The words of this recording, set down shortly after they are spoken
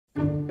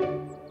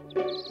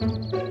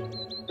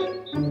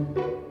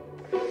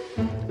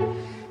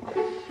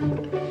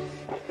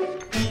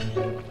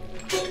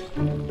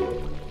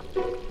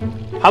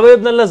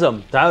حبايبنا اللزم،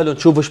 تعالوا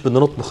نشوف ايش بدنا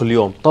نطبخ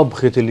اليوم.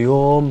 طبخة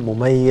اليوم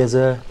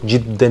مميزة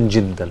جدا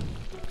جدا.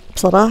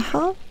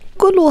 بصراحة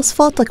كل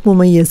وصفاتك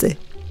مميزة.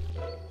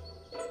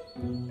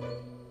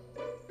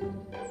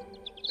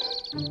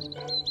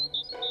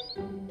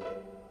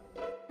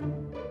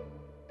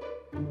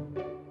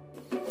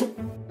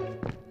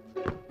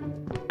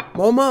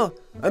 ماما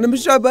أنا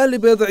مش عبالي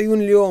بيض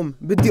عيون اليوم،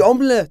 بدي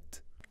أومليت.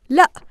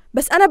 لا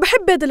بس أنا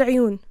بحب بيض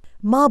العيون.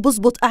 ما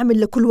بزبط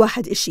أعمل لكل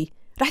واحد إشي،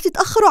 رح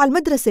تتأخروا على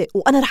المدرسة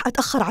وأنا رح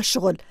أتأخر على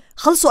الشغل.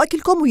 خلصوا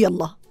أكلكم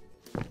ويلا.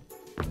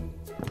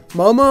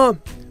 ماما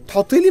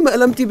تحطي لي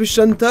مقلمتي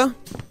بالشنطة؟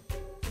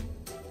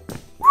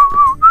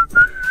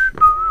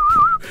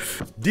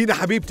 دينا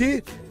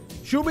حبيبتي،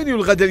 شو منيو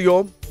الغدا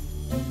اليوم؟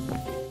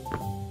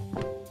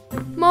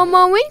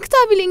 ماما وين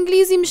كتابي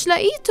الإنجليزي؟ مش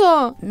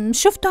لاقيته.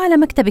 شفته على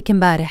مكتبك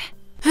امبارح.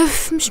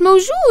 مش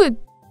موجود.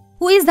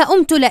 وإذا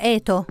قمت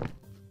لقيته.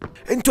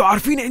 انتوا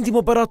عارفين عندي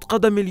مباراة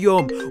قدم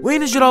اليوم،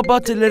 وين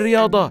جرابات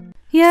للرياضة؟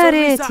 يا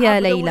ريت يا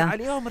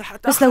ليلى،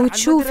 بس لو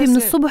تشوفي من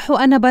الصبح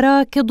وأنا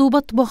براكض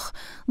وبطبخ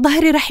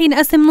ظهري رح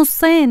ينقسم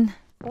نصين.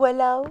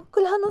 ولو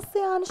كل هالنص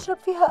ساعة نشرب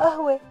فيها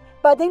قهوة،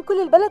 بعدين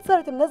كل البلد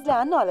صارت منزلة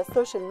عنه على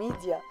السوشيال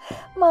ميديا.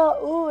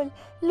 معقول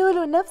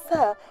لولو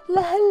نفسها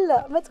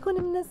لهلأ ما تكون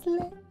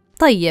منزلة؟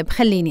 طيب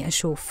خليني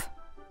أشوف.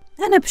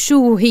 أنا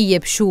بشو وهي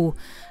بشو؟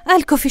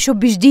 قال كوفي شوب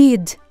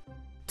جديد.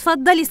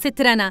 تفضلي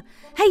ست رنا،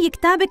 هي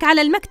كتابك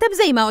على المكتب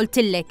زي ما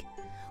قلتلك،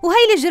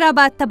 وهي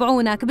الجرابات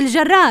تبعونك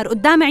بالجرار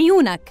قدام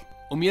عيونك.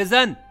 أم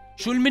يزن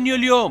شو المنيو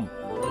اليوم؟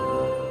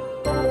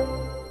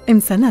 ام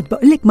سند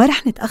بقولك ما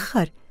رح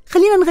نتأخر،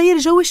 خلينا نغير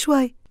جو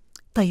شوي.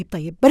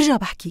 طيب برجع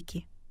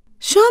بحكيكي.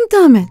 شو عم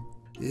تعمل؟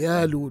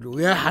 يا لولو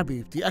يا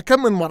حبيبتي،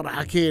 أكم من مرة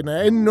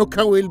حكينا إنه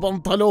كوي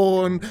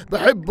البنطلون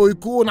بحبه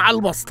يكون على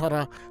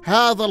المسطرة.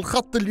 هذا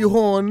الخط اللي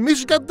هون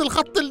مش قد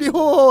الخط اللي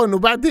هون،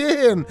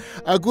 وبعدين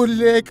أقول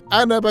لك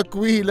أنا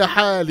بكويه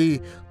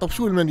لحالي. طب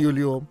شو المنيو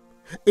اليوم؟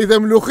 إذا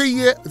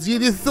ملوخية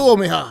زيد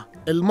الثومها،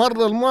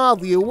 المرة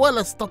الماضية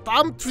ولا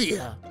استطعمت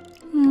فيها.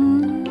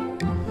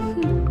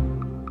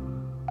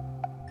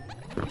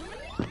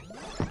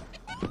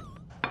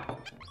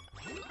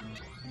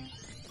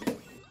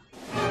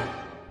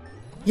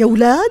 يا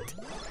ولاد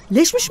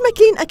ليش مش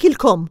ماكلين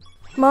أكلكم؟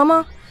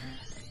 ماما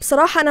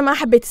بصراحة أنا ما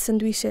حبيت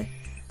السندويشة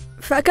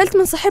فأكلت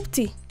من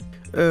صاحبتي.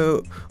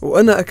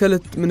 وأنا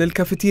أكلت من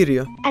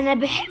الكافيتيريا. أنا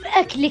بحب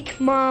أكلك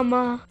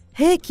ماما.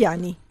 هيك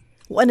يعني،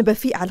 وأنا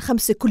بفيق على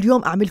 5 كل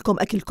يوم أعملكم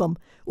أكلكم،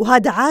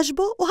 وهذا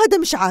عاجبه وهذا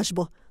مش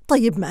عاجبه.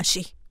 طيب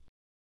ماشي.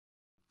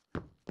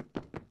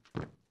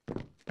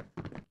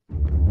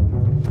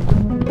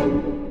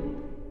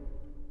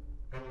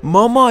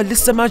 ماما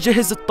لسه ما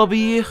جهز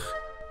الطبيخ.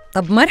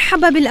 طب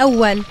مرحبا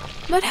بالأول.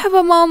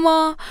 مرحبا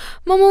ماما.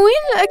 ماما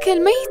وين الأكل؟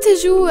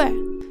 ميتة جوع.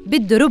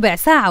 بده ربع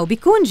ساعة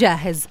وبيكون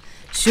جاهز.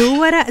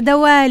 شو ورق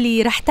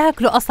دوالي رح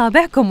تاكلوا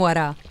أصابعكم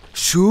وراه.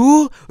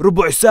 شو؟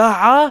 ربع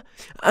ساعة؟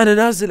 أنا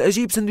نازل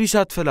أجيب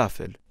سندويشات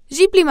فلافل.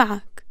 جيب لي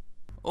معك.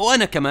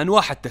 وأنا كمان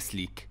واحد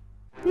تسليك.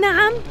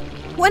 نعم،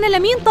 وأنا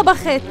لمين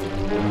طبخت؟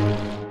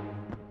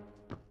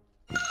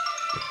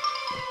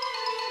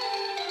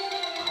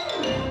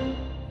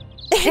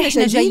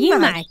 إحنا جايين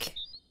معك.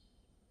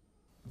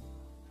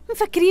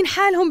 مفكرين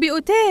حالهم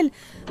بأوتيل،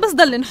 بس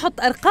ضل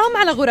نحط أرقام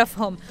على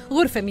غرفهم.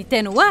 غرفة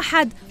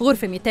 201،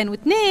 غرفة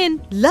 202.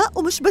 لا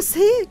ومش بس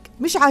هيك،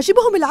 مش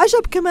عاجبهم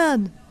العجب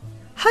كمان،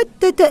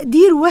 حتى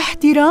تقدير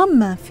واحترام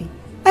ما في.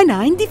 أنا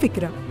عندي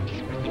فكرة.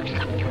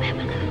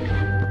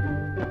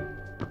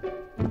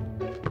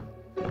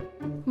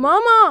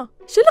 ماما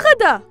شو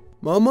الغدا؟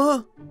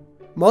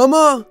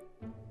 ماما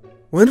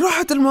وين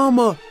راحت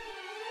الماما؟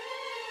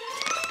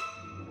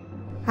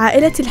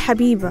 عائلتي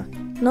الحبيبة،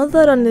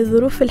 نظراً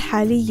للظروف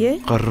الحالية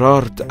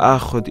قررت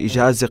آخذ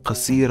إجازة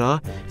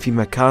قصيرة في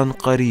مكان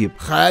قريب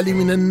خالي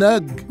من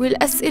النق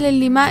والأسئلة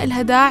اللي ما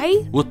إلها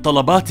داعي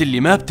والطلبات اللي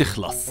ما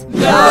بتخلص.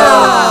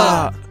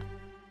 لا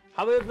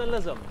حبايبنا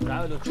اللزم،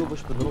 تعالوا نشوف ايش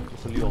بدنا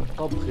نطبخ اليوم.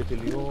 طبخة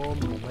اليوم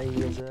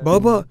مميزة.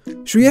 بابا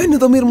شو يعني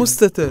ضمير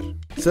مستتر؟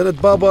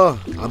 سند بابا،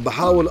 عم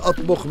بحاول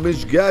أطبخ،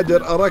 مش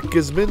قادر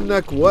أركز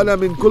منك ولا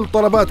من كل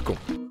طلباتكم.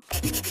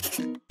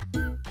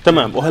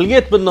 تمام،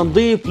 وهلقيت بدنا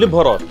نضيف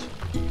البهارات.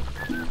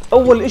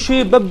 أول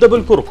إشي ببدأ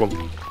بالكركم.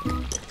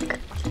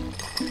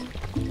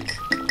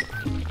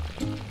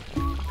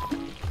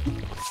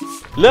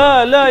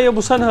 لا يا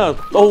أبو سنهاد،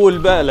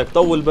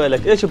 طول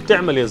بالك إيش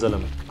بتعمل يا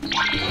زلمة؟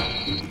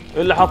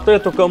 اللي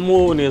حطيته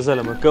كمون يا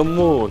زلمة،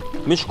 كمون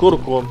مش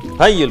كركم.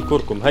 هي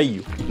الكركم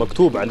هيو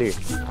مكتوب عليه.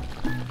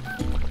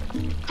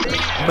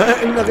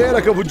 ما إلنا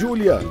غيرك أبو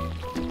جوليا.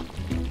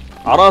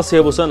 عراسي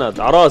يا أبو سند،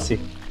 عراسي.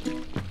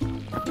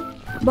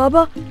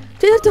 بابا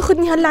تقدر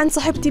تاخدني هلا عند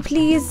صاحبتي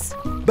بليز؟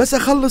 بس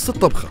أخلص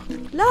الطبخة.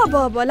 لا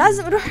بابا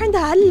لازم اروح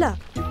عندها هلا،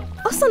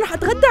 اصلا رح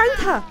اتغدى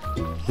عندها.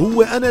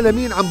 هو أنا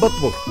لمين عم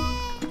بطبخ؟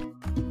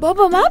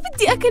 بابا ما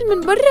بدي أكل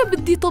من برا،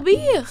 بدي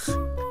طبيخ.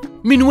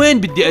 من وين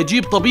بدي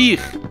أجيب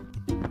طبيخ؟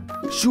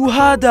 شو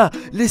هذا؟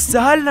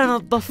 لسه هلا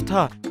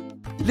نظفتها،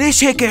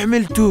 ليش هيك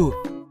عملتوا؟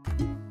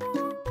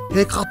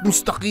 هيك خط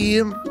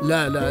مستقيم؟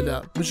 لا لا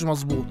لا مش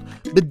مزبوط،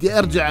 بدي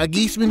أرجع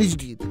أقيس من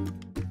جديد.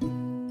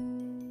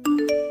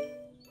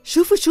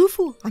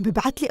 شوفوا عم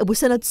ببعت لي أبو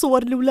سند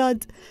صور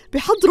الأولاد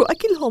بيحضروا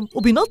أكلهم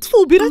وبينظفوا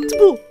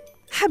وبيرتبوا.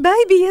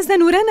 حبايبي يا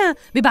زن ورنا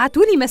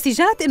بيبعتولي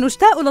مسجات إنه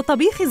اشتاقوا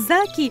لطبيخ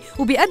الزاكي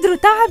وبيقدروا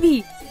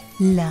تعبي.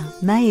 لا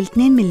مايل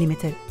 2 ملم،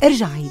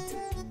 ارجع عيد.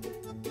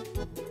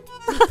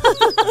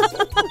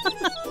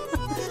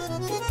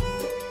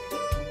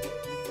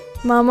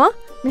 ماما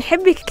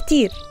بنحبك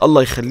كتير.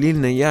 الله يخلي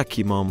لنا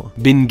إياكي ماما،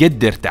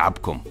 بنقدر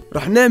تعبكم.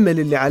 رح نعمل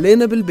اللي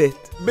علينا بالبيت.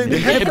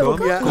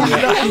 بنحبكم يا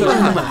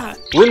أمهات.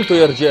 وانتوا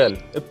يا رجال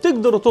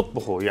بتقدروا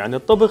تطبخوا، يعني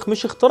الطبخ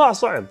مش اختراع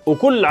صعب،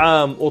 وكل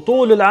عام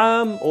وطول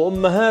العام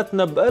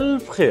وأمهاتنا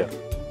بألف خير.